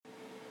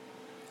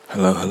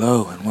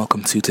Hello, and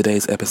welcome to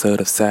today's episode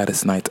of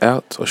Saddest Night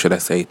Out, or should I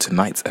say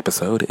tonight's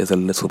episode is a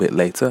little bit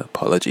later.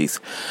 Apologies.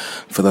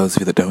 For those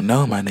of you that don't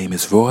know, my name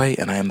is Roy,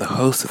 and I am the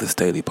host of this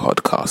daily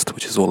podcast,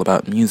 which is all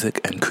about music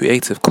and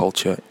creative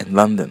culture in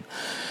London.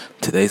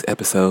 Today's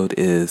episode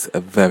is a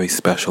very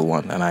special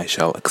one, and I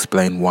shall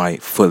explain why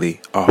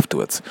fully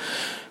afterwards.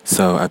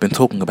 So I've been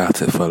talking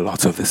about it for a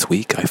lot of this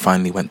week. I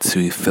finally went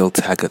to Phil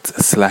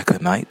Taggart's Slacker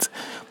Night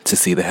to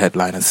see the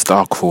headliner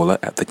Starcrawler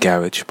at the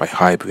Garage by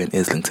Highbury and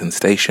Islington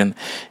Station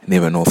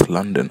near North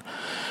London.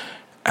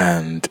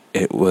 And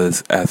it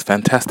was as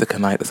fantastic a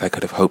night as I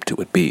could have hoped it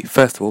would be.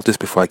 First of all, just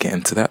before I get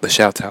into that, the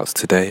shout-outs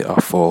today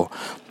are for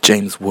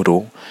James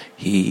Woodall.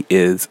 He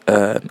is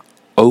an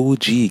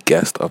OG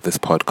guest of this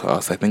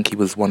podcast. I think he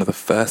was one of the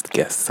first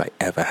guests I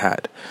ever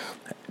had.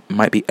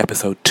 Might be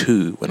episode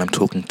 2 when I'm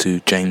talking to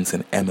James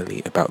and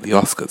Emily about the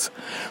Oscars.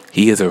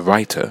 He is a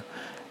writer,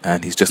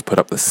 and he's just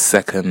started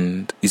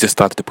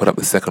to put up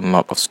the second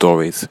lot of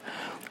stories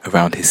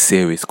around his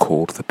series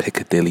called The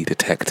Piccadilly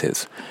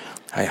Detectives.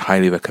 I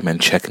highly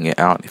recommend checking it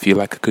out. If you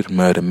like a good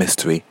murder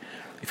mystery,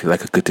 if you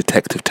like a good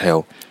detective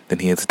tale, then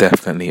he is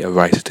definitely a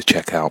writer to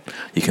check out.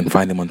 You can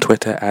find him on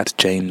Twitter at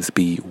James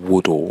B.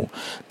 Woodall,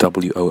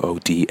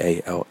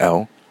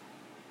 Woodall.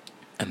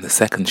 And the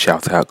second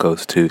shout out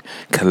goes to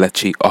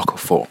Kelechi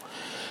Okafor.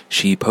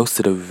 She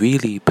posted a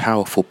really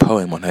powerful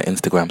poem on her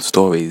Instagram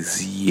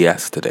stories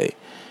yesterday,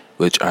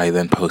 which I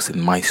then posted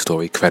in my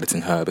story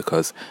crediting her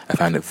because I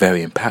found it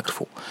very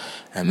impactful.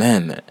 And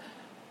then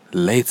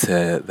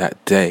later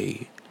that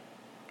day,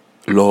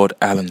 Lord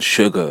Alan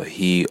Sugar,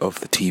 he of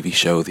the TV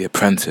show The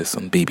Apprentice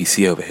on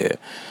BBC over here,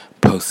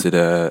 posted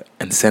a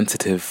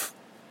insensitive,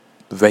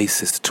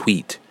 racist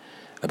tweet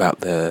about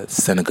the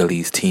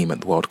Senegalese team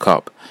at the World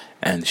Cup,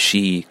 and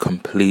she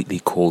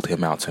completely called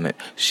him out on it.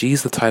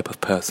 She's the type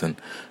of person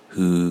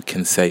who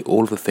can say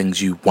all of the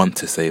things you want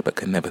to say but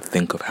can never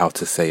think of how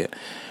to say it.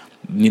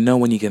 You know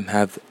when you can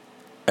have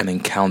an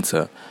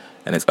encounter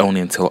and it's only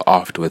until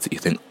afterwards that you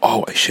think,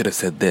 oh, I should have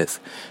said this.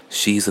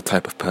 She's the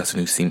type of person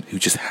who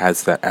just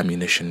has that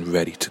ammunition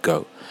ready to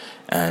go.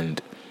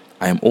 And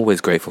I am always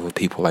grateful for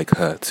people like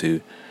her to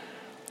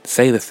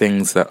say the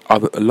things that a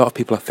lot of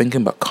people are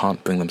thinking but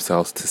can't bring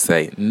themselves to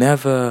say.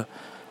 Never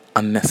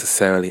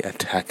unnecessarily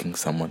attacking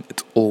someone.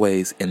 It's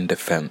always in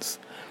defense.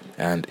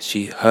 And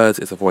hers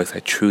is a voice I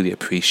truly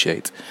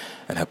appreciate.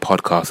 And her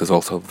podcast is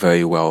also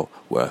very well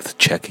worth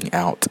checking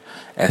out.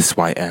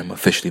 SYM,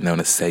 officially known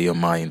as Say Your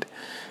Mind.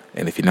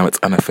 And if you know it's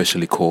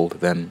unofficially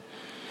called, then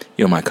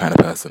you're my kind of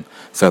person.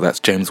 So that's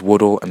James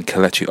Woodall and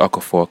Kelechi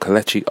Okafor.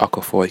 Kelechi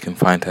Okafor, you can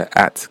find her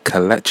at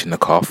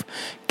Kelechnekoff,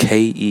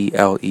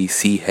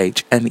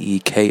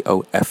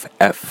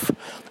 KELECHNEKOFF,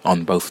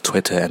 on both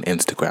Twitter and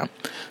Instagram.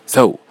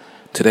 So,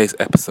 today's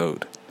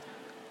episode,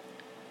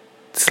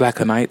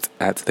 Slacker Night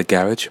at the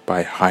Garage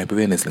by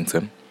Highbury and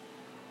Islington.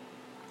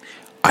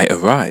 I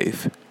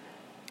arrive.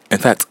 In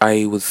fact,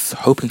 I was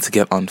hoping to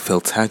get on Phil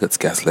Taggart's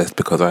guest list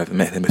because I've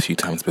met him a few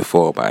times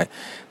before, but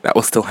that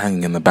was still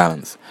hanging in the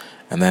balance.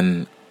 And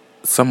then,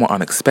 somewhat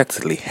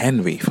unexpectedly,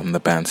 Henry from the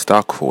band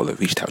Starcrawler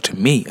reached out to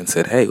me and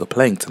said, hey, we're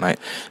playing tonight.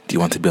 Do you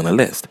want to be on the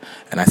list?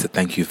 And I said,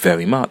 thank you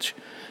very much.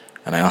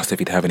 And I asked if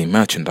he'd have any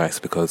merchandise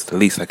because the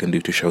least I can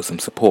do to show some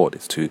support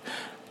is to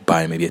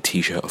buy maybe a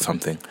t-shirt or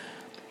something.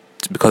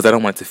 Because I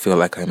don't want it to feel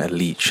like I'm a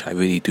leech. I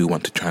really do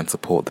want to try and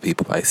support the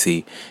people that I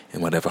see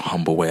in whatever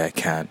humble way I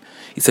can.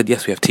 He said,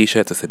 yes, we have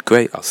t-shirts. I said,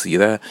 great, I'll see you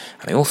there.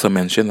 And I also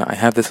mentioned that I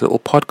have this little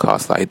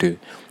podcast that I do,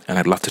 and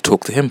I'd love to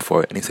talk to him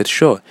for it. And he said,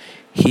 sure.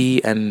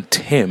 He and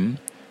Tim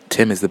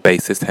is the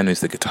bassist, Henry's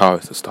the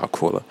guitarist of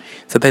Starcrawler,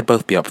 said they'd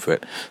both be up for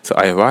it. So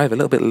I arrive a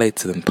little bit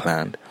later than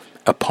planned.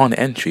 Upon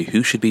entry,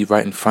 who should be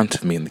right in front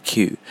of me in the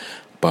queue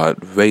but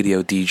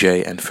radio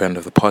DJ and friend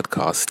of the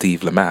podcast,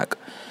 Steve Lamacq.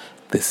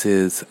 This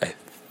is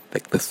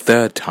the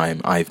third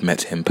time I've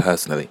met him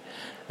personally.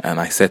 And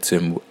I said to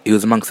him, he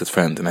was amongst his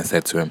friends, and I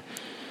said to him,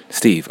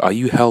 Steve, are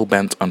you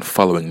hell-bent on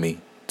following me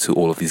to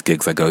all of these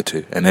gigs I go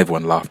to? And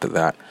everyone laughed at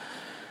that.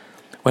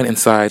 Went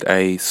inside,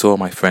 I saw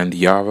my friend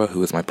Yara,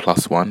 who was my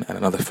 +1, and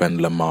another friend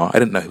Lamar. I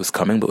didn't know he was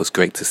coming, but it was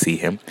great to see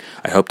him.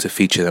 I hope to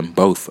feature them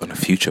both on a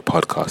future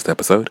podcast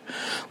episode.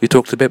 We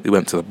talked a bit, we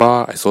went to the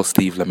bar, I saw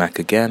Steve Lamacq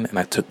again, and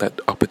I took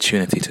that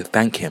opportunity to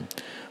thank him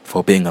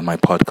for being on my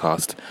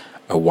podcast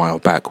a while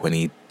back when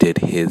he did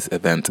his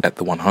event at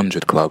the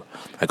 100 Club.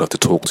 I got to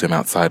talk to him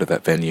outside of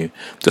that venue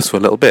just for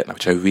a little bit,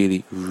 which I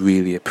really,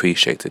 really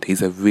appreciated.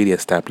 He's a really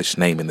established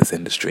name in this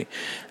industry,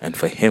 and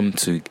for him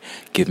to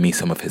give me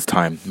some of his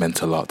time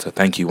meant a lot. So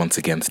thank you once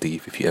again,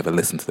 Steve, if you ever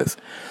listen to this.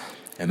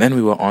 And then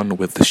we were on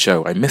with the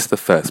show. I missed the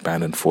first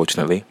band,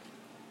 unfortunately,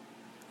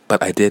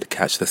 but I did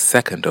catch the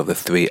second of the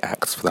 3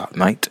 acts for that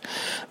night.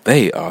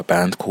 They are a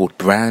band called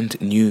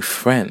Brand New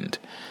Friend.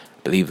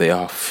 I believe they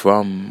are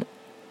from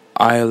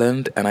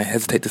Ireland, and I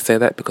hesitate to say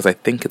that because I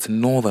think it's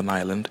Northern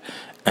Ireland,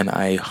 and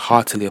I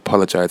heartily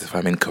apologize if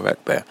I'm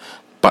incorrect there.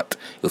 But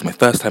it was my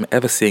first time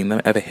ever seeing them,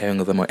 ever hearing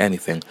of them or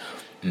anything.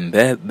 And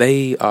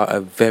they are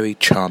a very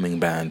charming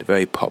band,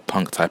 very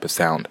pop-punk type of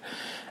sound.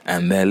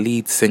 And their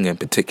lead singer in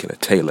particular,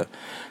 Taylor,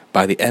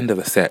 by the end of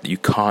the set, you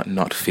can't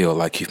not feel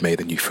like you've made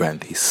a new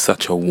friend. He's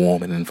such a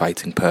warm and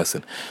inviting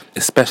person,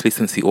 especially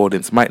since the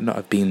audience might not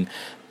have been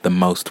the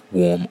most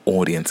warm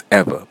audience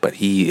ever, but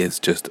he is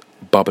just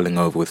bubbling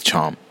over with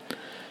charm.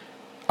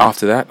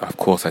 After that, of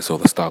course, I saw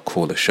the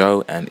Starcrawler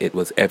show, and it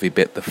was every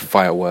bit the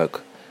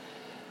firework,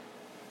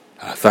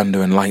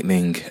 thunder and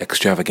lightning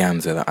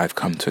extravaganza that I've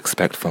come to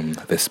expect from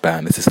this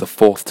band. This is the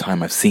 4th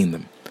time I've seen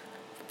them.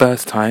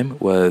 First time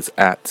was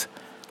at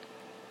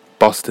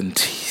Boston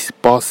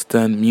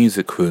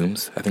Music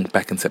Rooms, I think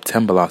back in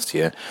September last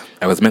year.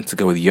 I was meant to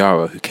go with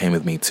Yara, who came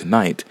with me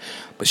tonight,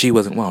 but she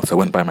wasn't well, so I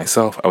went by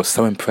myself. I was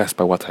so impressed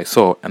by what I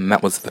saw, and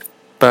that was the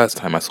first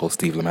time I saw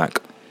Steve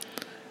Lamacq,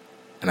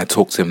 and I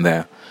talked to him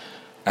there.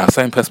 I was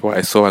so impressed by what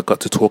I saw, I got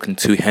to talking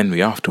to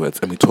Henry afterwards,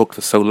 and we talked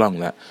for so long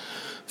that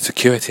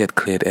security had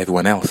cleared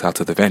everyone else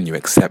out of the venue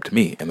except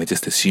me, and they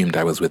just assumed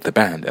I was with the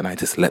band, and I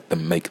just let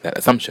them make that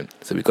assumption.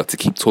 So we got to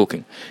keep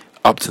talking,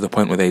 up to the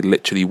point where they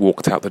literally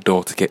walked out the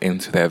door to get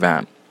into their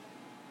van.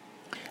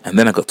 And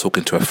then I got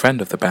talking to a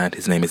friend of the band.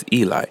 His name is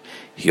Eli.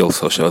 He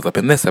also shows up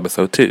in this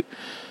episode too.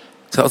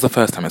 So that was the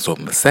first time I saw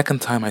them. The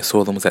second time I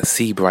saw them was at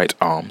Seabright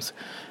Arms.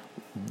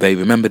 They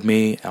remembered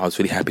me. I was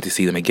really happy to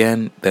see them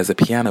again. There's a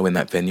piano in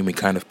that venue. We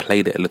kind of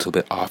played it a little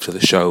bit after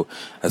the show,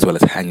 as well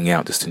as hanging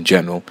out just in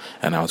general,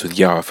 and I was with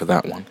Yara for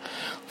that one.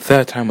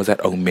 Third time was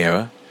at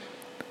O'Meara,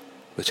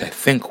 which I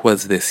think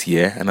was this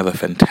year. Another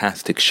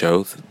fantastic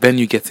show.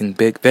 Venues getting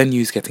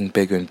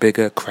bigger and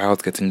bigger,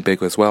 crowds getting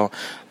bigger as well.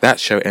 That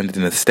show ended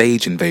in a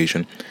stage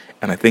invasion,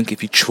 and I think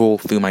if you trawl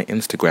through my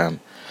Instagram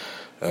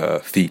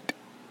feed,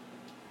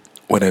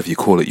 whatever you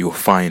call it, you'll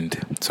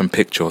find some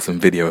picture or some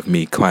video of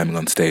me climbing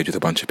on stage with a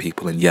bunch of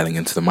people and yelling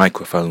into the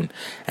microphone,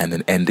 and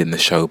then ending the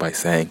show by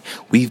saying,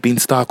 "We've been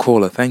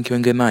Starcrawler, thank you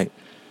and good night."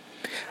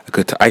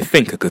 I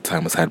think a good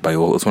time was had by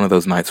all. It was one of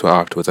those nights where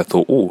afterwards I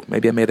thought, oh,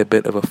 maybe I made a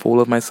bit of a fool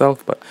of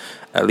myself, but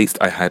at least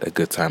I had a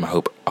good time. I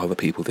hope other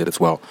people did as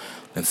well.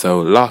 And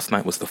so last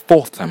night was the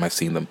 4th time I've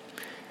seen them.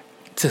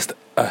 Just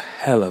a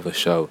hell of a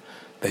show.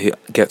 They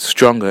get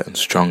stronger and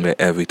stronger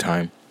every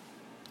time.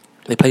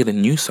 They played a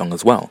new song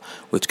as well,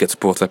 which gets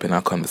brought up in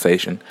our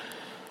conversation.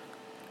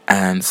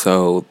 And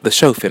so the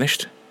show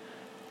finished.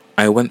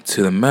 I went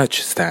to the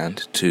merch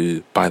stand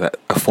to buy that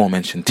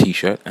aforementioned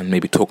t-shirt and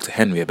maybe talk to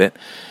Henry a bit.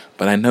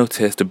 But I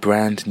noticed a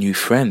brand new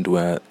friend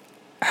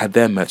had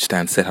their merch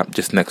stand set up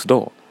just next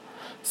door.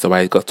 So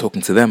I got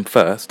talking to them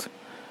first.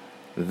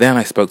 Then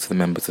I spoke to the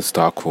members of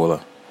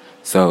Starcrawler.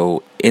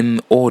 So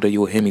in order,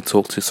 you'll hear me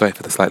talk to, sorry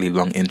for the slightly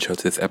long intro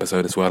to this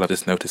episode as well. I've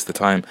just noticed the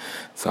time,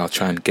 so I'll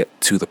try and get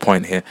to the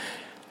point here.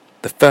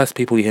 The first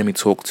people you hear me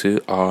talk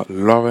to are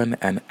Lauren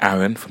and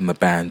Aaron from the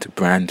band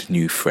Brand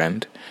New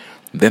Friend.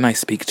 Then I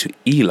speak to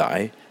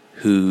Eli,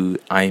 who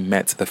I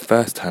met the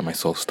first time I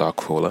saw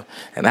Starcrawler.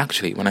 And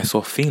actually, when I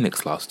saw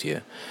Phoenix last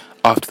year,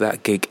 after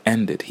that gig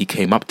ended, he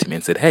came up to me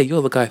and said, "Hey,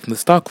 you're the guy from the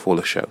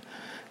Starcrawler show."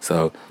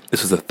 So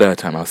this was the 3rd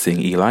time I was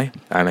seeing Eli,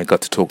 and I got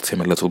to talk to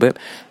him a little bit.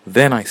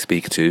 Then I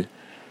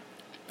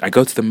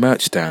go to the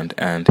merch stand,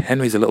 and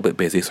Henry's a little bit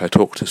busy, so I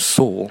talked to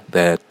Saul,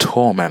 their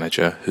tour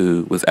manager,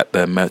 who was at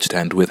the merch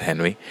stand with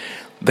Henry.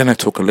 Then I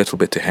talk a little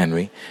bit to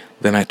Henry.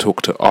 Then I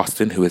talk to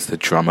Austin, who is the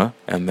drummer,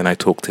 and then I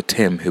talk to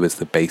Tim, who is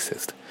the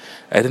bassist.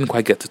 I didn't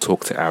quite get to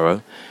talk to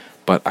Arrow,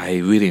 but I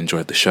really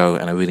enjoyed the show,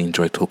 and I really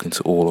enjoyed talking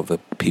to all of the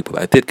people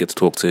that I did get to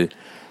talk to.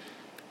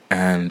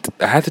 And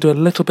I had to do a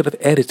little bit of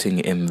editing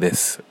in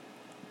this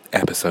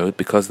episode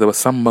because there were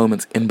some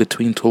moments in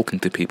between talking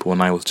to people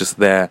and I was just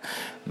there,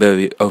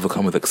 very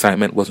overcome with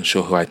excitement, wasn't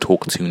sure who I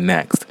talked to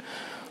next.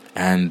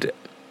 And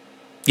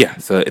yeah,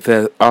 so if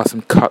there are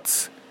some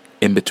cuts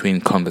in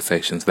between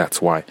conversations,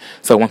 that's why.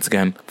 So once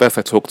again, first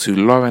I talked to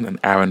Lauren and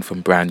Aaron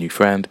from Brand New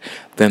Friend,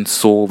 then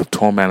Saul, the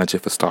tour manager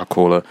for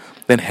Starcrawler,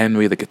 then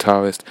Henry, the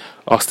guitarist,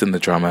 Austin, the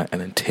drummer,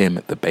 and then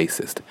Tim, the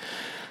bassist.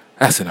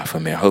 That's enough for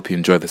me. I hope you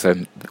enjoyed this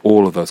and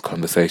all of those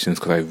conversations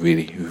because I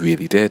really,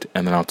 really did.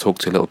 And then I'll talk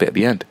to you a little bit at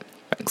the end.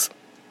 Thanks.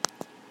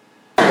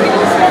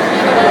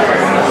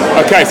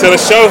 Okay, so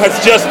the show has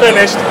just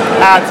finished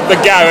at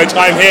the Garage.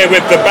 I'm here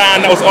with the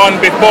band that was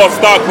on before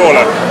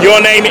Starcrawler.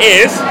 Your name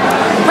is?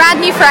 Brand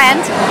New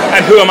Friend.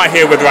 And who am I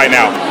here with right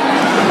now?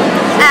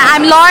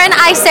 I'm Lauren,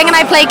 I sing and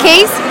I play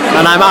keys.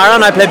 And I'm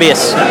Aaron, I play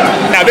bass.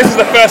 Now this is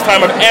the first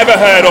time I've ever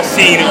heard or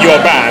seen your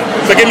band.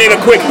 So give me a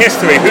quick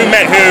history. Who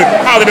met who?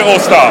 How did it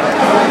all start?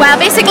 Well,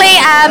 basically,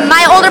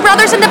 my older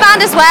brother's in the band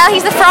as well.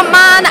 He's the front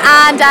man,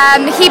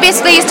 and he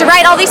basically used to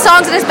write all these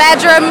songs in his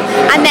bedroom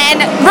and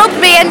then roped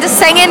me into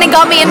singing and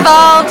got me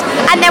involved.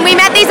 And then we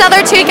met these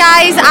other 2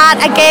 guys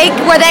at a gig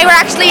where they were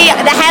actually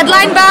the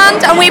headline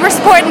band and we were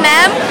supporting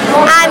them.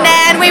 And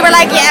then we were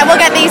like, yeah,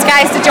 we'll get these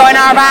guys to join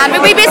our band.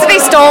 We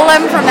basically stole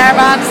them from their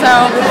band, so...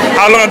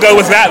 How long ago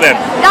was that then?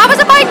 That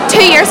was about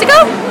 2 years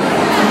ago.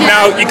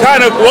 Now, you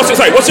kind of... What's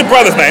your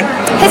brother's name?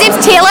 His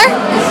name's Taylor.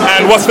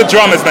 And what's the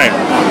drummer's name?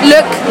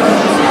 Luke.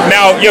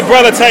 Now, your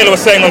brother Taylor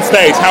was saying on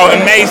stage how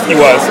amazed he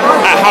was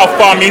at how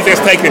far music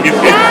has taken you.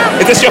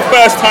 Is this your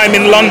first time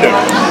in London?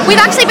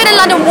 We've actually been in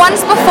London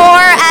once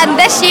before, and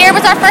this year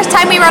was our first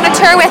time we were on a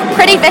tour with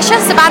Pretty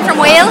Vicious, a band from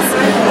Wales.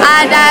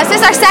 And so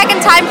this is our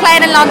second time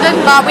playing in London,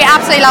 but we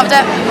absolutely loved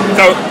it.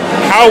 So,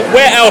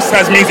 where else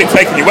has music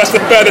taken you? What's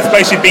the furthest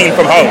place you've been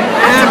from home?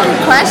 That's a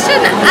good question.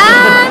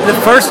 The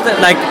first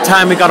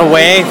time we got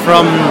away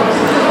from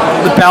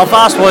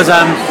Belfast was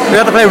we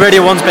got to play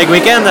Radio 1's big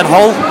weekend at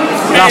Hull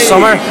last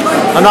summer,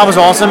 and that was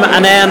awesome.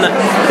 And then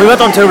we went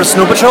on tour with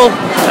Snow Patrol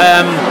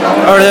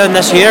earlier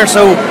this year,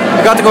 so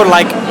we got to go to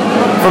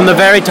from the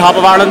very top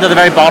of Ireland to the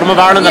very bottom of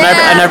Ireland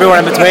and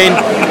everywhere in between.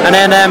 And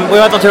then we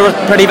went on tour with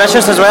Pretty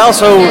Vicious as well,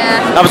 so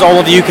that was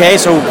all of the UK,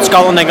 so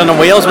Scotland, England and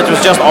Wales, which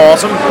was just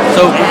awesome.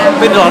 So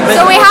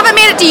we haven't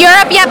made it to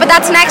Europe yet, but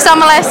that's next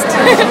on the list.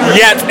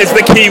 Yet is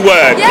the key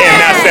word in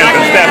that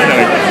sentence,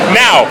 definitely.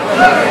 Now,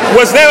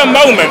 was there a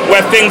moment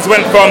where things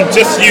went from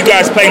just you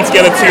guys playing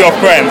together to your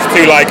friends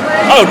to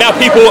now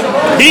people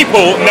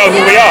know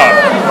who we are?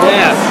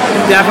 Yeah,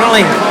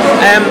 definitely.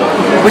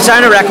 We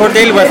signed a record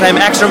deal with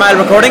Extra Mile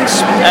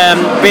Recordings,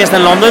 based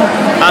in London,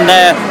 and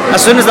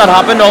as soon as that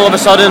happened, all of a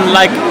sudden,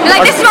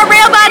 this is what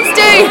real bands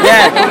do.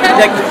 Yeah,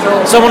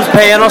 someone's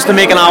paying us to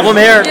make an album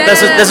here. Yeah.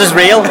 This is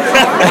real.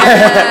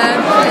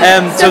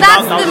 So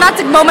that's the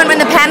magic moment when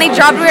the penny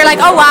dropped. We were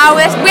like, oh wow,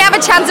 we have a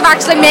chance of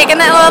actually making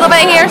it a little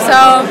bit here.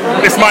 So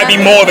this might be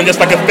more than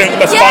just a thing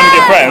that's fun with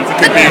your friends. It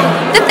could be.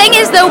 The thing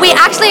is, though, we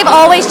actually have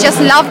always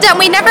just loved it, and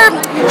we never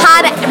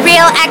had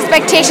real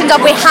expectations of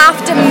we have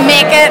to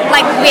make it,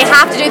 we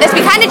have to do this.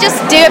 We kind of just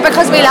do it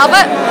because we love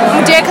it.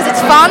 We do it because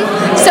it's fun.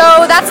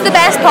 So that's the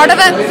best part of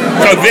it.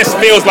 So this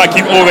feels like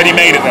you've already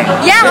made it then?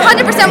 Yeah,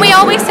 100%. We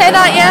always say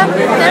that, yeah.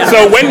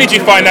 So when did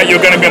you find out you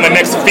were going to be on the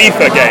next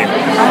FIFA game?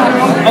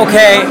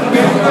 Okay,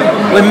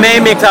 we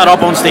may make that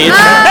up on stage.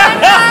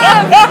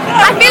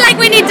 I feel like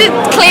we need to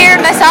clear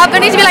this up.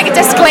 There needs to be a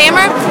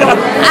disclaimer.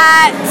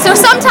 So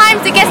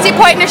sometimes it gets to a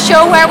point in a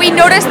show where we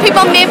notice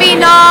people maybe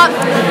not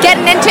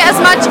getting into it as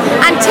much,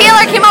 and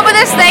Taylor came up with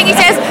this thing. He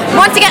says,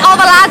 wants to get all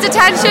the lads'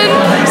 attention.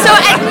 So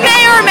it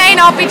may or may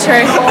not be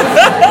true.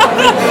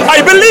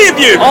 I believe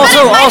you.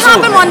 Also, it might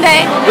happen one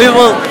day. We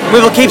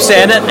will keep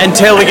saying it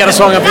until we get a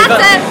song of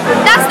FIFA. That's it.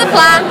 That's the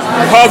plan.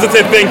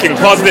 Positive thinking.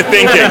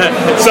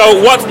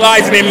 So what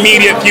lies in the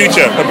immediate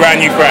future for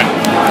Brand New Friend?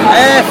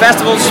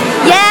 Festivals.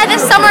 Yeah, this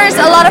summer is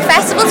a lot of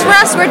festivals for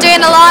us. We're doing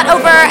a lot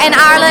over in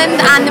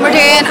Ireland, and we're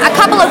doing a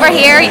couple over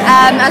here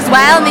as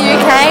well in the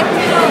UK.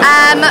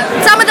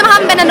 Some of them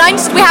haven't been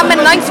announced. We haven't been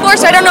announced for,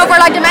 so I don't know if we're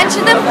allowed to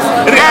mention them.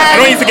 I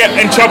don't need to get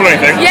in trouble or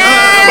anything.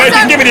 Yeah. But if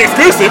you can give me the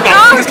exclusive,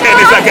 Oh, just kidding.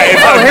 It's okay.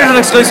 Here's an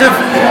exclusive.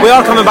 We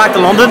are coming back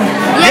to London.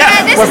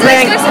 Yeah, this we're is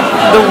playing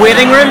exclusive. the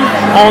Waiting Room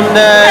on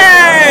the.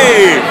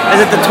 Hey! Is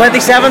it the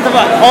 27th of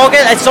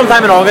August? It's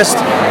sometime in August.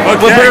 Okay.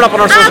 We'll put it up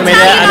on our social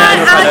media.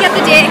 I'll get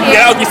the date here.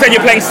 Yeah, you said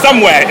you're playing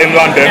somewhere in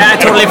London. Yeah, I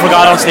totally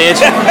forgot on stage.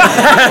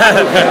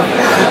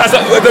 That's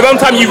the one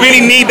time you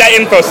really need that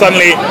info,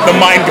 suddenly the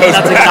mind goes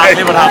That's back.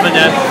 exactly what happened,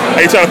 yeah.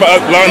 Are you trying to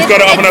Lauren's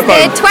got it up on her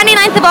phone. The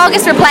 29th of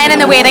August we're playing in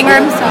the Waiting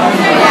Room. So,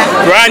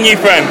 yeah. Brand New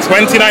Friend,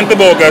 29th of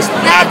August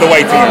at the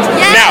Waiting Room.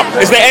 Yeah. Now,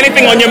 is there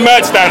anything on your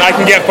merch stand I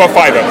can get for a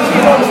 £5?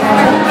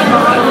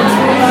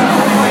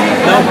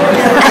 No.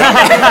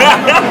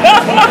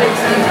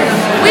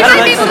 We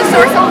might be able to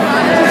source all that.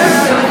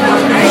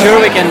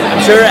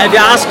 I'm sure if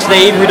you ask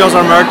Steve, who does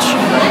our merch,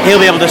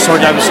 he'll be able to sort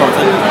out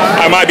something.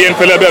 I might be in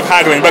for a little bit of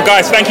haggling. But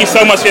guys, thank you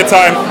so much for your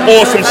time.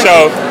 Awesome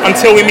show.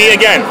 Until we meet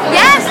again.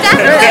 Yes,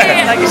 definitely.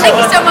 Thank you so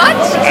much.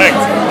 Thanks.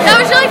 That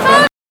was really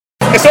fun.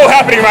 It's all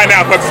happening right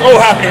now, folks. It's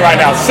all happening right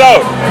now.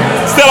 So,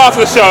 still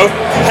after the show,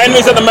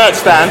 Henry's at the merch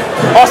stand.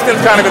 Austin's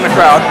kind of in the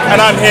crowd. And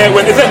I'm here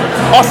with, is it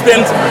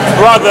Austin's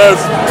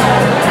brother's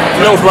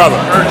little brother?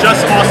 Or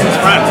just Austin's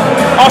friend.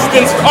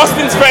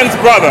 Austin's friend's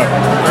brother.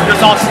 Or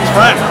just Austin's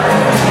friend.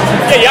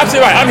 Yeah, you're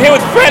absolutely right. I'm here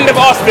with friend of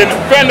Austin,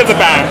 friend of the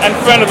band, and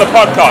friend of the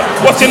podcast.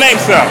 What's your name,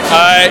 sir?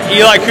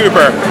 Eli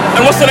Cooper.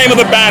 And what's the name of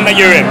the band that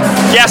you're in?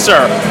 Yes,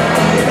 sir.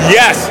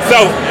 Yes.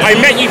 So, I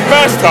met you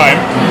first time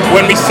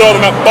when we saw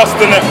them at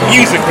Boston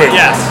Music Group.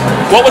 Yes.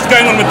 What was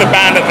going on with the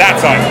band at that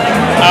time?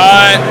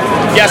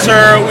 Yes,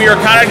 sir. We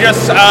were kind of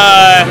just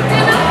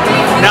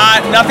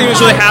nothing was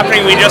really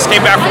happening. We just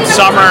came back from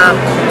summer,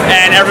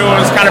 and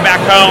everyone was kind of back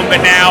home.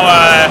 But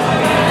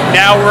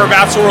now we're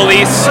about to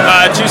release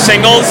 2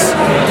 singles,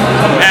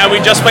 and we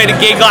just played a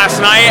gig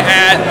last night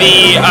at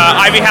the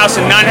Ivy House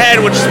in Nunhead,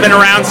 which has been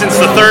around since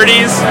the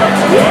 30s.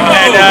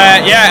 And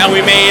and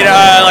we made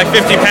like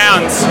 £50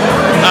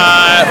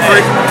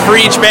 for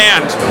each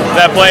band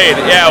that played.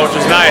 Yeah, which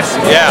was nice.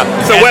 Yeah.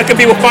 So where can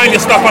people find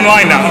your stuff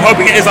online now? I'm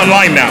hoping it is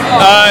online now.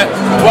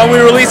 When we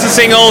release the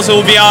singles, it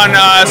will be on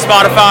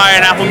Spotify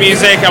and Apple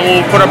Music, and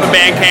we'll put up a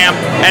Bandcamp,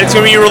 and it's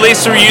going to be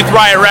released through Youth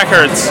Riot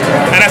Records.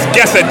 And that's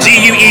Gesser,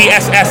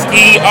 Guesser.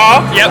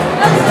 Yep.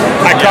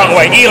 I can't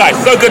wait. Eli,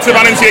 so good to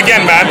run into you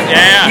again, man.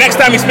 Yeah. Next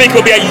time we speak,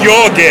 we'll be at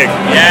your gig.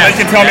 Yeah. And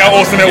you can tell me how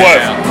awesome it was.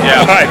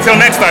 Yeah. All right, till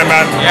next time,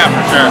 man. Yeah,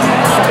 for sure.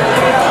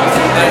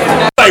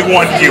 I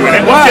want you in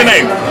it. What's your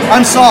name?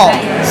 I'm Saul.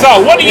 So,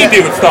 what do you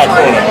do with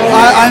Starcrawler?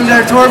 I'm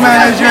their tour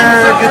manager,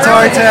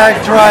 guitar tech,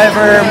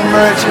 driver,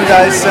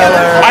 merchandise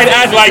seller. I'd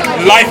add like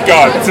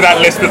lifeguard to that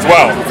list as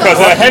well,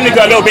 because Henry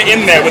got a little bit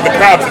in there with the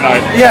crowd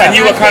tonight, Yeah. and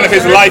you were kind of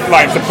his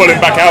lifeline to pull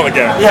him back out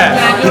again. Yeah.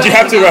 Did you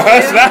have to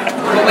rehearse that?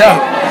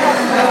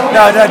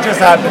 No, that just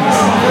happens.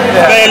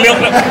 Yeah. They're a little,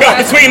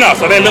 between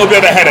us, are they a little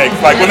bit of a headache?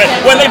 Like when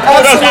they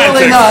pull those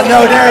Absolutely antics. not.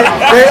 No,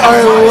 they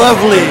are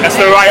lovely. That's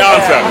the right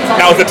answer.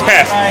 That was a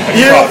test.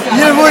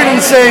 You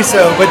wouldn't say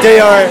so, but they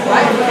are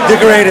the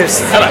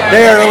greatest.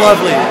 They are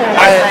lovely.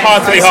 I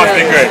heartily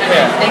agree.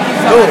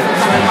 Cool.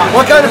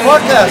 What kind of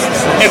podcast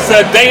is this? It's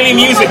a daily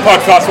music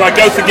podcast where I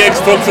go to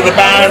gigs, talk to the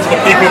bands, the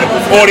people in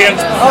the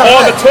audience,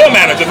 or the tour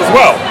managers as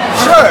well.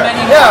 Sure.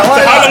 Yeah. So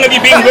how long have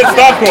you been with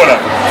Starcrawler?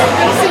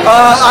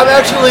 I'm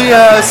actually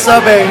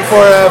subbing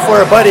for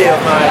a buddy of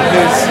mine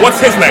who's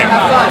What's his name?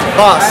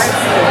 boss.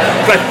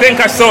 'Cause I think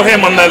I saw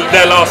him on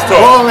their last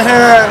tour. Long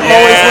hair,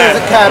 always wears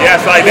a cap.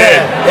 Yes, I did.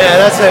 Yeah,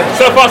 that's it.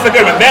 So far so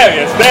good, but there he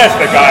is. There's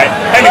the guy.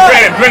 Henry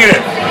Cranen, bring it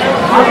in.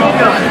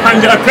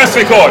 I'm press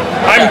record.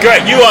 I'm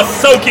great. You are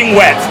soaking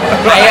wet.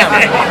 I am.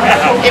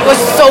 It was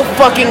so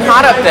fucking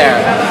hot up there.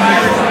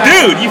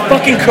 Dude, you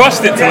fucking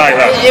crushed it tonight,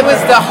 though. It was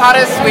the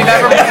hottest we've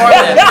ever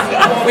performed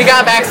in. We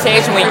got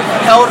backstage and we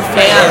held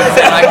fans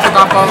and I took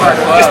off all of our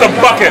clothes. Just a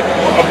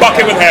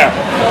bucket with hair.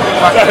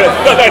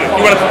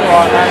 You want to?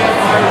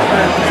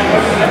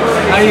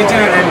 How you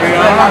doing, Henry?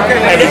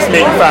 Henry's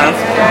meeting fans.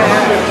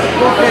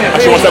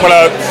 Actually, one second,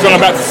 I'm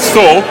about to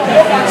Saul.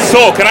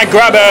 Saul, can I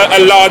grab a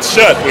large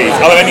shirt, please?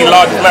 Are there any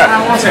large left?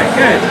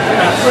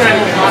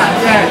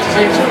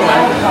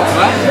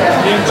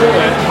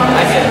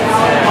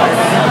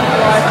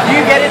 You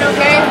get it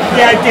okay?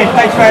 Yeah, I did.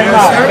 Thanks very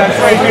much. That's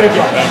very good of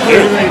you.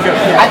 Really, really good.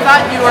 I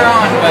thought you were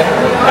on, but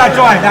That's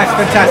all right. That's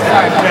fantastic.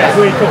 Yeah,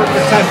 really cool.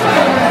 Fantastic.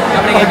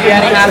 nobody gave you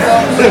any hassle?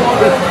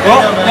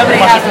 What? Nobody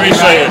Much hassled you.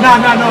 appreciated. No,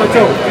 at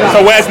all. No. So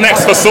where's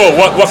next for Saul?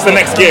 What's the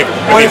next gig?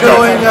 We're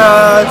going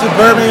to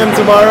Birmingham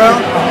tomorrow,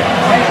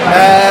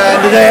 and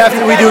the day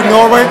after we do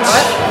Norwich,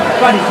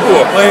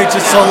 which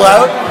is sold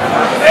out.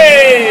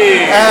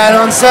 Hey! And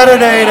on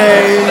Saturday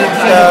they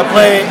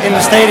play in the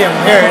stadium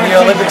here in the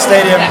Olympic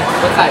Stadium,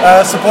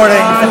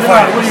 supporting Foo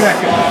Fighters.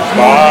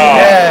 Wow.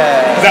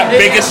 Yeah, Is that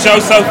biggest show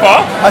so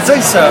far? I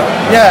think so.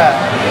 Yeah,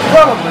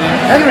 probably.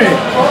 Henry,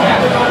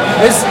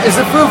 is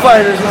the Foo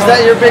Fighters? Is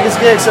that your biggest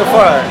gig so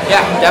far?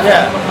 Yeah,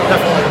 definitely. Yeah,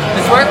 definitely.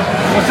 This work?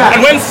 And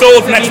when's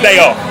Saul's next day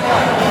off?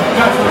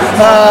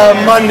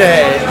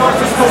 Monday.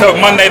 So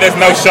Monday there's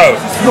no show.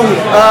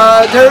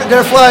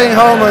 They're flying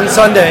home on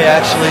Sunday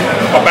actually,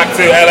 Or back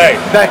to LA.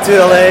 back to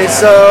LA.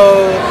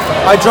 So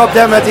I drop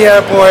them at the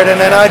airport and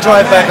then I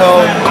drive back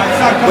home,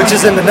 which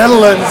is in the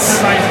Netherlands.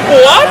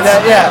 What? And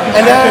then, yeah,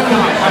 and then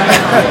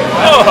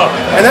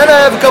and then I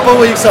have a couple of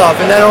weeks off,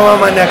 and then I'm on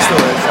my next tour.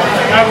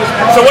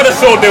 So what does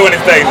Saul do on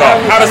his days off?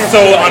 How does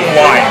Saul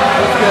unwind?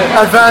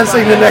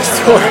 Advancing the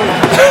next tour.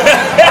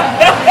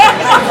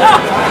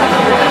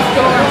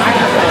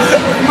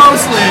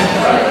 Mostly.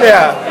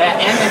 Yeah.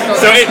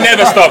 So it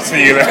never stops for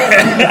you.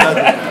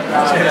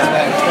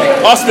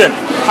 Austin,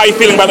 how are you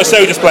feeling about the show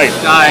you just played?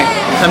 Dying.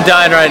 I'm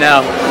dying right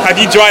now. Have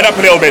you dried up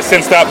a little bit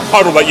since that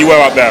puddle that you were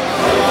up there?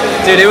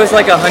 Dude, it was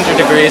like 100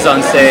 degrees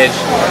on stage.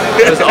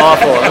 It was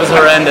awful. It was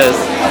horrendous.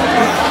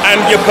 And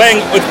you're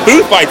playing with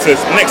Foo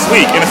Fighters next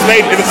week in a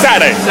stage. It's a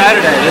Saturday.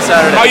 This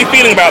Saturday. How are you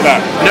feeling about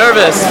that?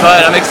 Nervous,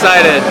 but I'm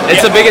excited.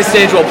 It's the biggest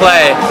stage we'll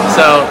play,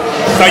 so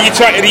So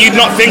do you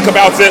not think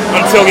about it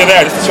until you're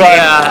there, just to try?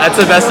 yeah, that's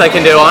the best I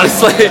can do,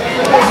 honestly.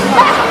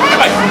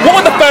 What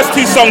were the first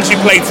two songs you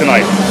played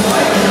tonight?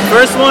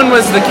 First one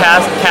was the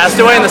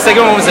Castaway, and the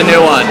second one was a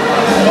new one.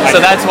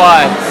 So that's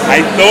why.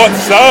 I thought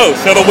so.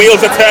 So the wheels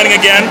are turning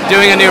again.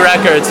 Doing a new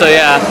record, so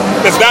yeah.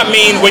 Does that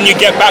mean when you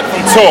get back from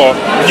tour,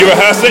 you're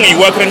rehearsing? Are you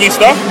working on new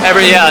stuff?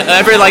 Every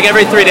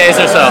 3 days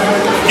or so.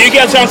 Do you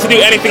get a chance to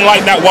do anything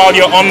like that while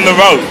you're on the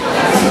road?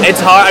 It's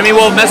hard. I mean,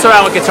 we'll mess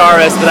around with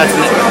guitarists, but that's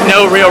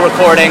no real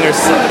recording or,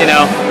 you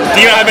know. Do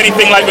you not have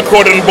anything like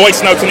recorded in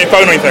voice notes on your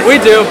phone or anything? We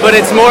do, but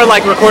it's more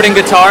like recording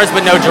guitars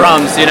but no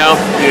drums, you know?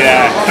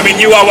 Yeah. I mean,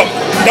 you are what,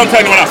 don't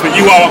tell anyone else, but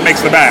you are what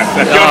makes the band.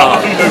 You're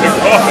not on the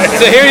recording.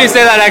 To hear you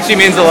say that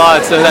actually means a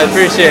lot, so I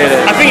appreciate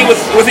it. I think it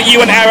was it you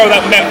and Arrow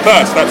that met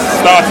first, that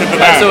started the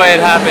That's band? the way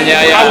it happened,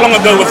 yeah. How long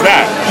ago was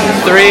that?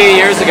 3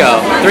 years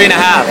ago. 3.5.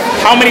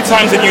 How many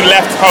times have you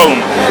left home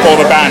for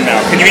the band now?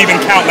 Can you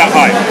even count that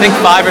high? I think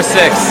 5 or 6.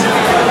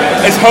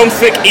 Is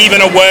homesick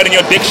even a word in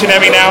your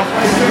dictionary now?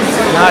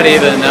 Not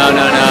even, no.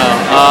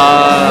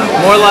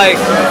 More like,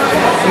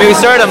 I mean, we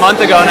started a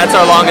month ago and that's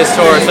our longest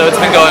tour, so it's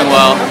been going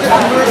well.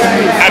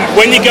 And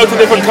when you go to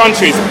different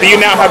countries, do you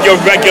now have your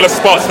regular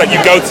spots that you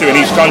go to in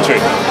each country?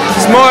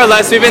 It's more or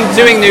less, we've been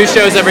doing new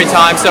shows every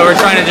time, so we're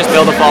trying to just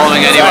build a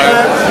following anywhere.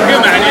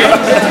 Good man,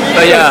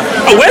 But yeah.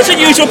 Oh, where's your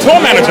usual tour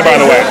manager, by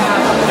the way?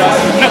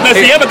 That's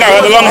the other guy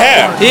with the long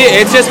hair.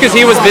 It's just because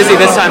he was busy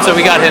this time, so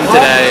we got him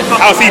today.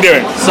 How's he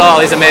doing? Saul,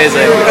 he's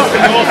amazing.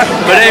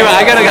 But anyway,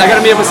 I gotta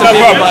meet up with some No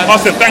people. problem.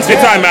 Austin, thanks for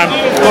your time, man.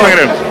 Bring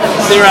it in.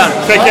 See you around.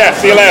 Take care.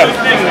 See you later.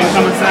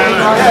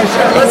 Yeah,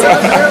 sure. Let's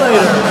have a beer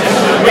later.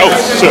 Oh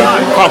shit!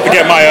 Can't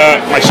forget my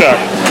my shirt.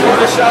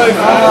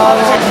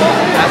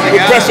 We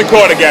press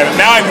record again.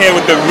 Now I'm here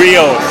with the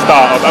real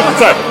star.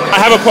 Sorry, I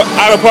have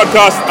a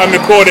podcast. I'm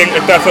recording.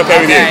 If that's okay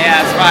with you.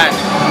 Yeah, it's fine.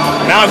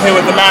 Now I'm here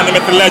with the man, the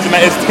myth, the legend.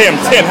 That is Tim.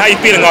 Tim, how you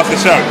feeling after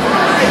the show?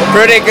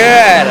 Pretty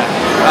good.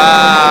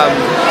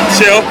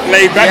 Chill,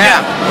 laid back.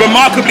 Yeah.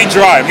 Remarkably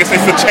dry. I guess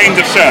it's a change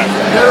of shirt.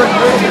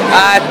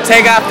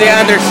 Take off the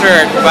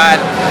undershirt, but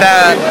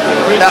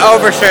the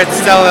overshirt's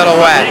still a little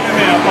wet.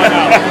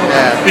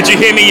 Yeah. Did you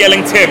hear me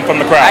yelling Tim from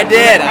the I crowd?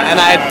 did, and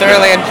I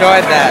thoroughly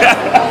enjoyed that.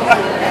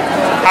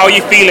 How are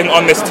you feeling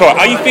on this tour?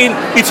 Are you feeling?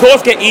 Do tours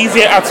get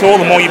easier at all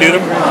the more you do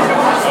them?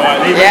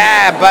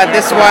 Yeah, but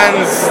this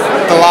one's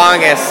the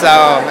longest,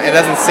 so it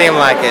doesn't seem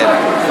like it.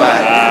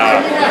 But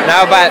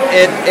no, but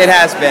it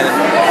has been.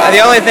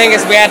 The only thing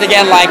is we had to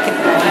get like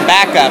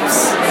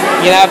backups,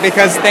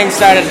 because things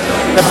started.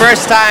 The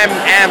first time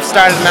amps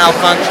started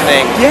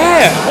malfunctioning.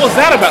 Yeah. What was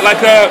that about? Like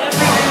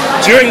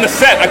during the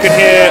set, I could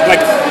hear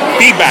like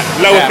feedback,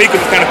 lower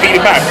frequencies kind of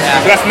feeding back.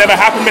 Yeah. So that's never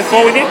happened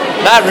before with you?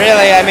 Not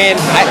really. I mean,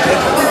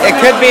 it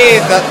could be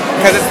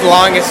because it's the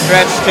longest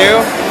stretch too.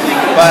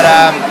 But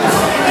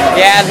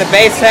yeah, the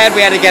bass head,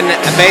 we had to get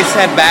a bass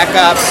head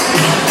backup,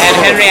 and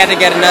Henry had to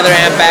get another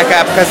amp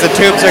backup because the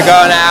tubes are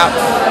going out.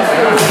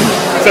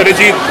 So did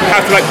you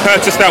have to like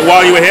purchase that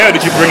while you were here, or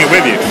did you bring it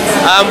with you?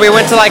 We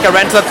went to like a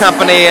rental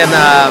company in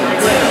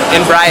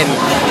Brighton.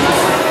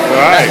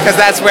 Right. Because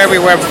that's where we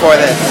were before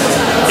this.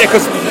 Yeah,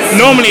 because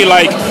normally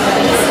like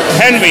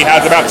Henry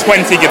has about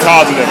 20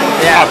 guitars with him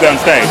Yeah. up there on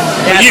stage.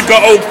 But Yes. you've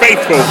got Old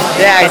Faithful.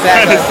 Yeah, That's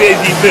kind exactly. of sees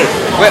you too.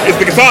 Is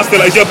the guitar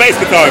still? Is your bass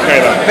guitar okay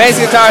though?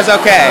 Bass guitar's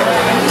okay.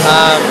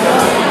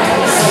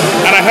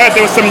 And I heard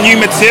there was some new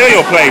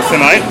material played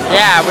tonight.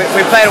 Yeah, we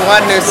played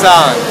one new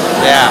song.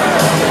 Yeah.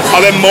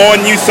 Are there more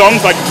new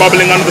songs like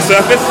bubbling under the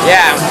surface?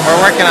 Yeah,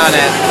 we're working on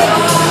it.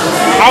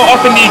 How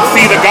often do you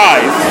see the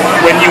guys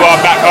when you are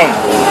back home?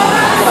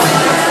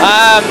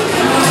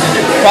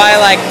 Probably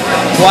like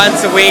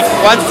once to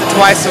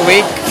twice a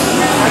week.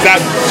 Is that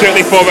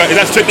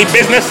strictly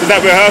business? Is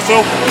that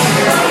rehearsal?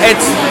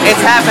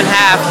 It's half and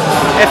half.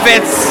 If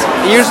it's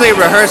usually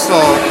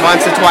rehearsal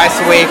once or twice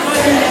a week.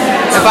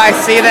 If I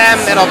see them,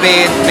 it'll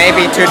be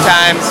maybe 2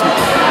 times,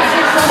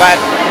 but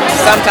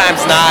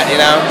sometimes not,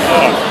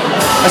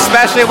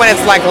 Especially when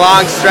it's like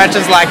long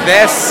stretches like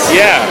this.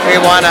 Yeah. We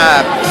want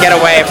to get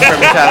away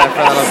from each other for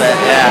a little bit,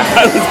 yeah.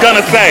 I was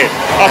gonna say,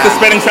 after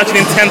spending such an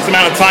intense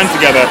amount of time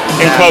together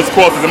in Yeah. close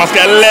quarters, it must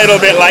get a little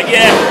bit like,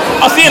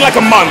 I'll see you in like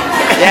a month.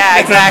 Yeah,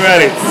 It's not exactly.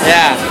 ready.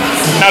 Yeah.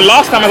 Now,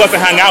 last time I got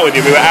to hang out with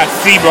you, we were at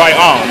Seabright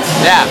Arms.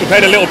 Yeah. We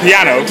played a little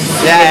piano. It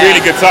was Yeah, a yeah.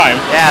 really good time.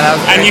 Yeah, that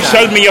was a And great you time.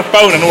 showed me your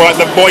phone and all like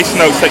the voice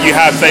notes that you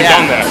have saved Yeah,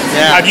 on there.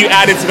 yeah. Have you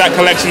added to that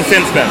collection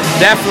since then?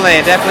 Definitely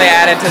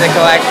added to the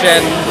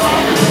collection.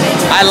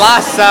 I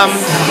lost some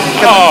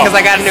Oh. because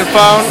I got a new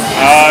phone,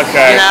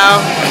 Okay.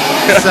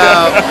 So,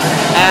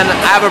 and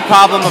I have a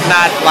problem of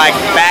not like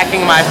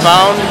backing my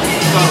phone.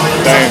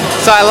 Dang.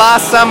 So I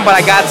lost some, but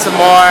I got some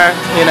more,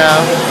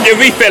 You're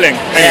refilling.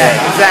 Anyway.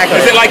 Yeah, exactly.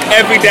 Is it like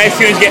every day, as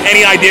soon as you get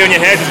any idea in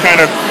your head, just kind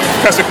of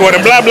press record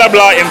and blah, blah,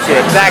 blah into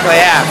it? Exactly,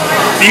 yeah.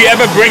 Do you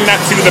ever bring that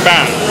to the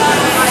band?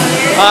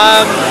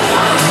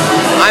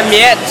 I'm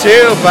yet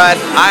to, but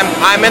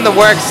I'm in the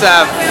works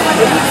of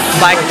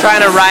like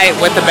trying to write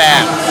with the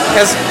band.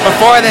 Because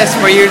before this,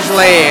 we're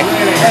usually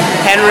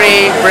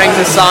Henry brings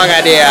a song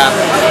idea,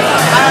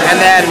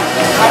 and then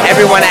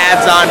everyone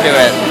adds on to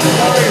it.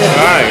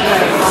 Right.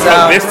 So,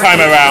 But this time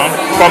around,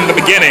 from the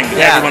beginning,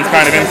 Yeah. everyone's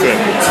kind of into it.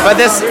 but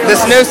this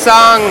new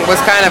song was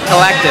kind of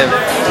collective.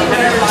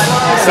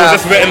 So it was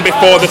just written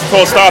before this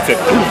tour started.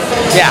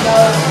 Yeah.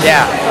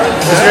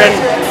 It's written,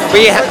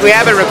 we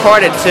have it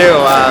recorded too.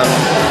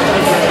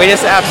 We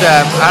just have to.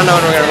 I don't know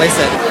when we're gonna release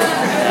it.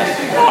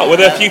 Oh, were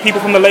there a few people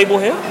from the label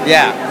here?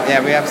 Yeah,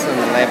 we have some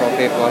label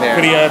people here.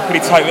 Pretty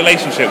tight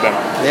relationship then.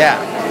 Yeah,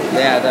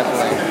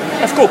 definitely.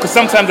 That's cool, because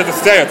sometimes there's a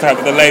stereotype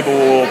that the label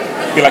will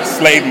be like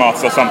slave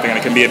masters or something, and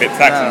it can be a bit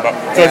taxing. No, But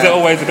so is yeah. it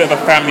always a bit of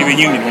a family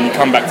reunion when you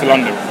come back to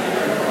London?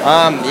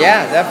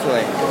 Yeah,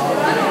 definitely.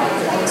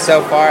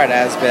 So far it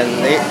has been.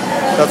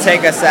 They'll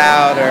take us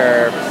out,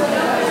 or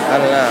I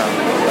don't know.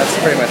 That's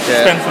pretty much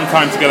it. Spend some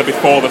time together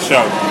before the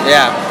show.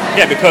 Yeah,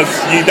 Yeah, because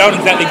you don't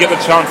exactly get the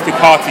chance to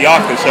party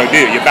after the show, do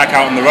you? You're back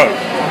out on the road.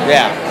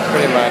 yeah,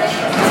 pretty much.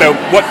 So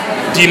what,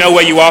 do you know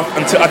where you are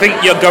until, I think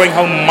you're going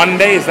home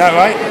Monday, is that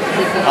right?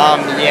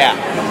 Yeah.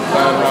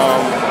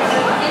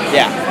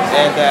 Yeah,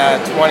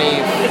 and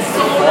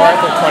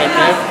 24th or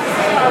 25th.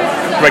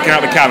 Breaking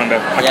out the calendar.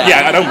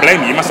 Yeah. I don't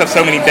blame you. You must have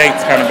so many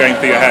dates kind of going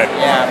through your head.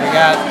 Yeah,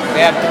 we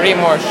have 3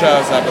 more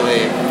shows, I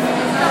believe.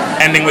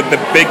 Ending with the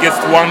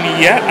biggest one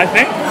yet, I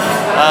think.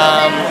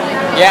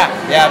 Yeah,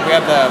 we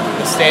have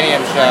the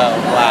stadium show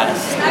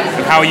last.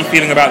 And how are you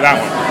feeling about that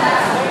one?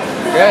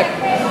 Good.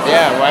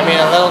 Yeah, well, I mean,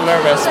 a little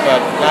nervous, but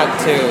not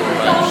too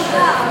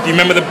much. Do you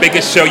remember the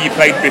biggest show you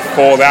played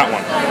before that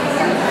one?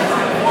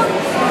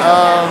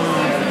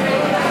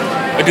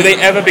 Or do they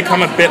ever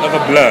become a bit of a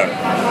blur?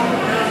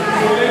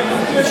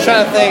 just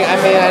trying to think. I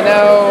mean, I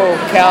know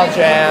Cal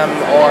Jam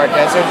or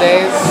Desert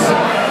Days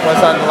was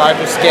on a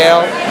larger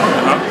scale.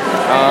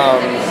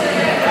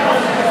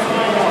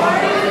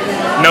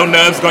 No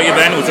nerves got you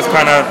then? It was just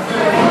kind of...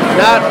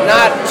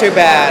 Not too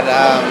bad.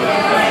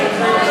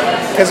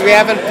 Because we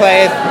haven't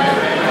played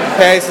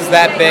places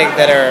that big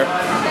that are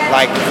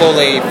like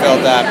fully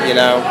filled up, you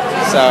know.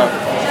 So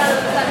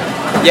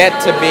yet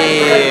to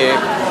be,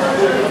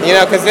 you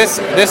know, because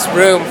this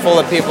room full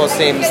of people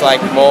seems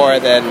like more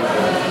than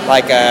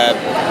like a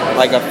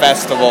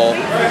festival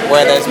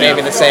where there's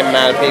maybe the same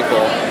amount of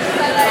people.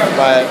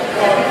 But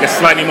it's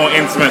slightly more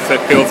intimate, so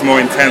it feels more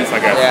intense, I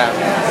guess.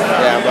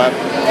 Yeah, but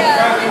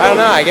I don't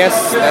know. I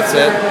guess that's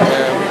it.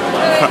 Yeah.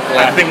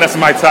 I think that's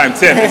my time,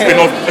 Tim.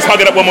 Let's hug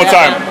it up one more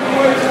time.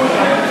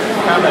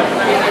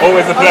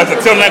 Always a pleasure.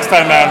 Till next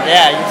time, man.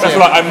 Yeah, you too. That's a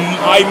lot.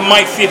 I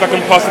might see if I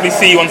can possibly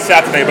see you on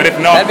Saturday, but if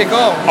not, that'd be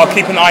cool. I'll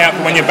keep an eye out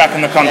for when you're back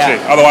in the country.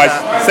 Yeah. Otherwise,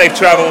 safe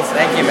travels.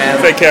 Thank you,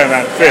 man. Take care,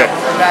 man. See ya.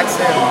 We're back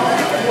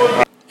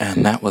soon.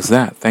 And that was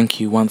that. Thank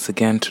you once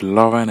again to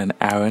Lauren and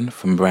Aaron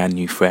from Brand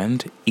New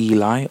Friend,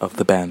 Eli of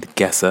the band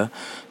Guesser,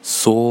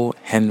 Saul,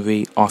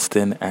 Henry,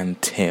 Austin,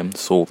 and Tim.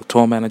 Saul, the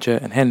tour manager,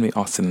 and Henry,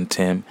 Austin, and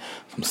Tim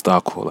from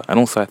Starcrawler. And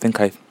also, I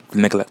think I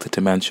neglected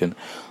to mention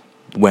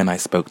when I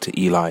spoke to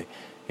Eli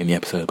in the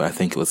episode, but I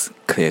think it was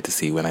clear to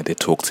see when I did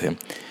talk to him.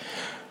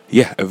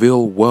 Yeah, a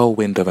real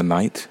whirlwind of a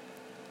night.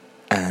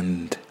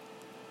 And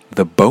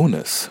the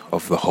bonus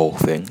of the whole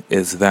thing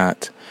is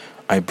that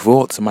I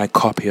brought my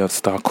copy of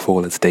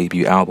Starcrawler's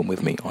debut album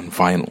with me on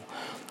vinyl.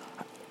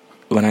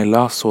 When I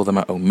last saw them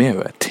at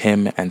O'Meara,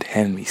 Tim and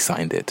Henry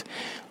signed it.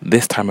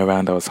 This time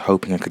around, I was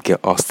hoping I could get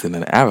Austin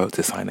and Arrow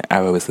to sign it.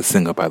 Arrow is the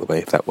singer, by the way,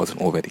 if that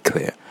wasn't already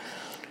clear.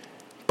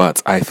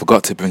 But I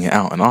forgot to bring it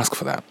out and ask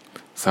for that.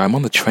 So I'm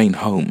on the train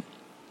home,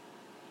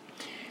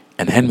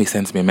 and Henry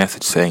sends me a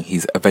message saying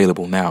he's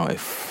available now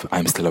if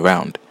I'm still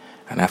around.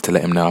 And I have to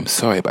let him know, I'm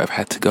sorry, but I've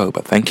had to go,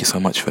 but thank you so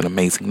much for an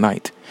amazing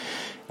night.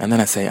 And then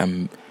I say,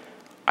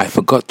 I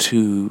forgot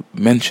to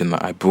mention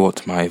that I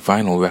brought my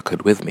vinyl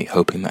record with me,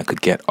 hoping that I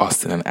could get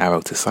Austin and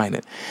Arrow to sign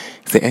it.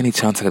 Is there any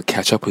chance I could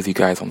catch up with you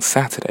guys on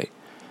Saturday?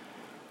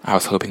 I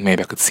was hoping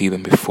maybe I could see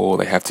them before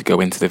they have to go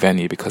into the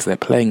venue, because they're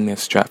playing near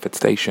Stratford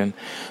Station.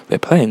 They're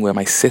playing where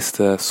my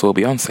sister saw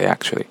Beyonce,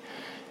 actually.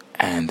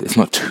 And it's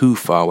not too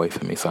far away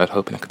from me, so I was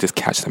hoping I could just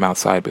catch them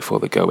outside before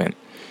they go in.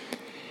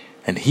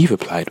 And he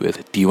replied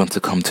with, do you want to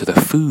come to the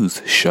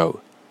Foos show?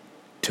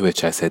 To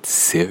which I said,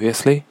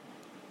 seriously?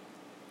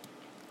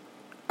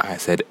 I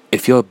said,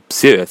 if you're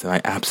serious, then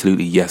I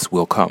absolutely yes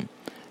will come.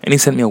 And he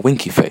sent me a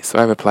winky face, so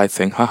I replied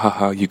saying, ha ha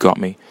ha, you got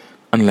me.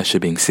 Unless you're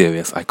being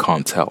serious, I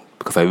can't tell.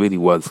 Because I really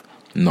was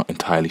not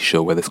entirely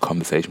sure where this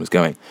conversation was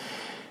going.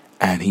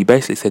 And he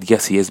basically said,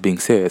 yes, he is being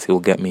serious. He will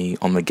get me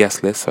on the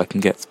guest list so I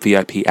can get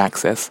VIP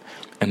access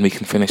and we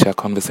can finish our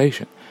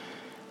conversation.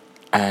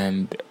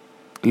 And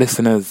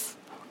listeners,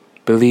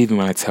 believe me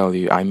when I tell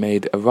you, I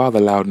made a rather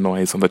loud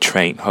noise on the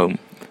train home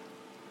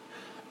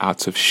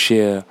out of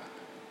sheer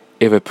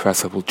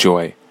irrepressible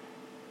joy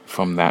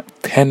from that.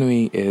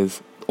 Henry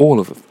is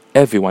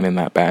everyone in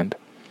that band.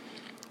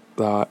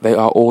 They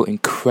are all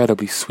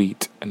incredibly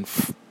sweet and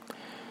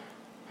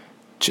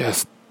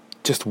just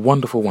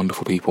wonderful,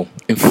 wonderful people.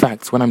 In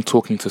fact, when I'm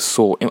talking to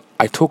Saul,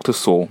 I talk to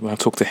Saul, then I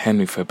talk to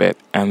Henry for a bit,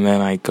 and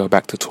then I go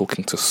back to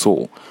talking to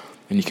Saul.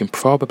 And you can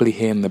probably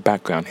hear in the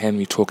background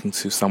Henry talking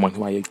to someone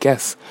who I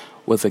guess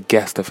was a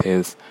guest of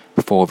his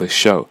for the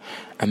show.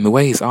 And the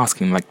way he's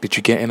asking, like, did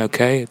you get in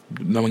okay?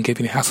 No one gave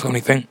you any hassle or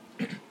anything?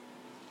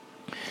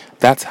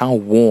 That's how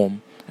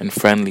warm and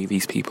friendly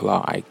these people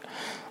are.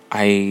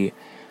 I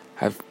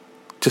have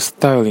just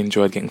thoroughly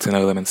enjoyed getting to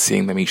know them and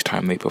seeing them each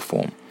time they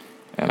perform.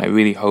 And I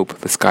really hope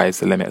the sky is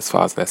the limit as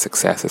far as their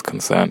success is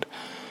concerned.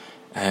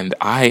 And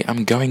I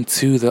am going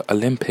to the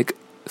Olympic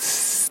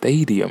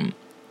Stadium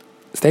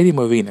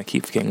Arena, I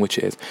keep forgetting which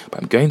it is,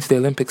 but I'm going to the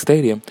Olympic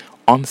Stadium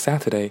on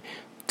Saturday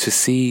to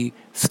see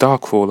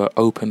Starcrawler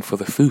open for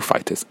the Foo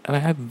Fighters, and I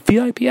have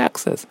VIP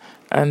access,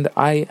 and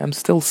I am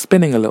still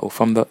spinning a little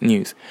from the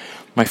news.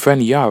 My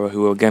friend Yara,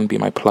 who will again be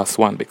my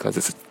 +1 because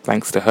it's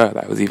thanks to her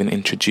that I was even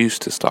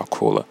introduced to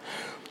Starcrawler,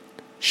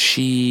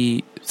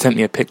 she sent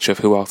me a picture of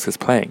who else is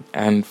playing,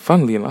 and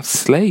funnily enough,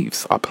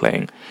 Slaves are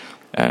playing.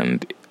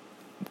 And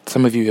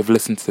some of you who have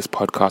listened to this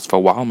podcast for a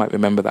while might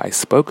remember that I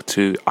spoke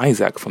to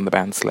Isaac from the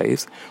band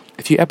Slaves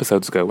a few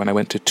episodes ago when I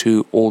went to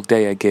 2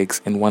 all-dayer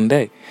gigs in one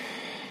day.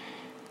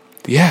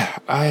 Yeah,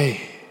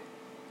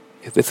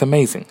 it's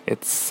amazing.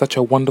 It's such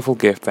a wonderful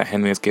gift that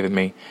Henry has given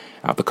me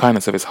out of the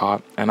kindness of his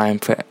heart, and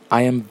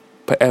I am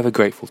forever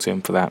grateful to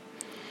him for that.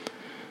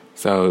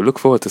 So look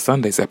forward to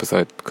Sunday's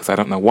episode, because I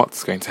don't know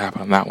what's going to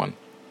happen on that one,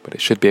 but it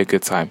should be a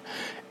good time.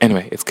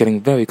 Anyway, it's getting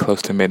very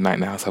close to midnight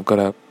now, so I've got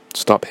to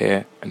stop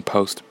here and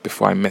post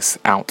before I miss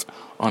out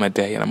on a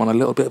day, and I'm on a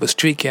little bit of a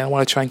streak here. I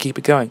want to try and keep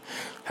it going.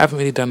 Haven't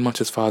really done much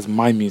as far as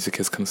my music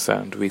is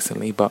concerned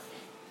recently, but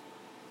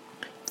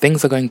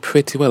things are going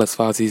pretty well as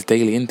far as these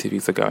daily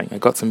interviews are going. I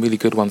got some really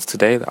good ones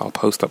today that I'll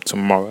post up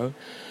tomorrow.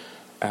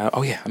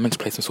 I meant to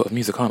play some sort of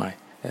music, aren't I?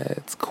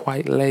 It's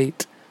quite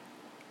late.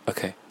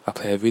 Okay, I'll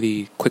play a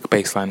really quick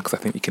bass line because I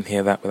think you can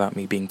hear that without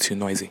me being too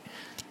noisy.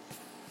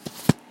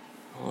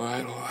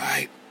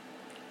 Alright.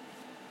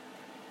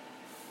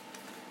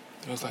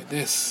 It goes like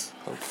this.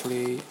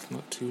 Hopefully it's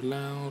not too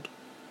loud.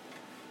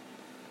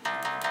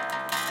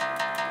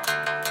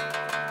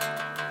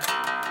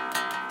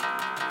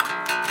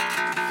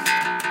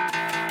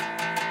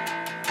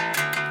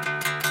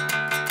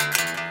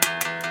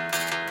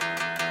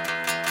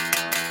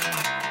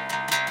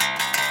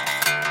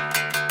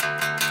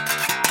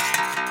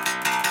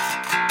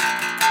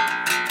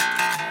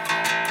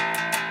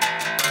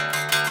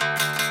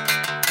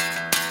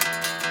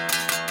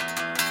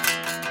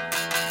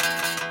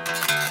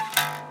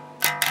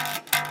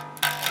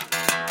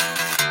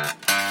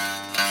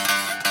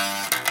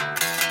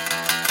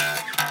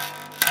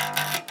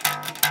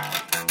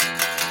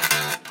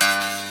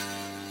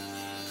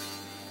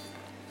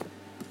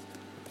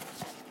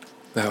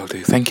 That'll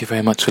do. Thank you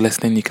very much for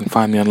listening. You can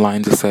find me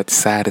online. Just search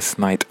Saddest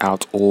Night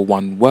Out, all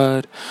one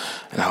word.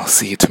 And I'll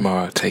see you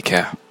tomorrow. Take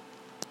care.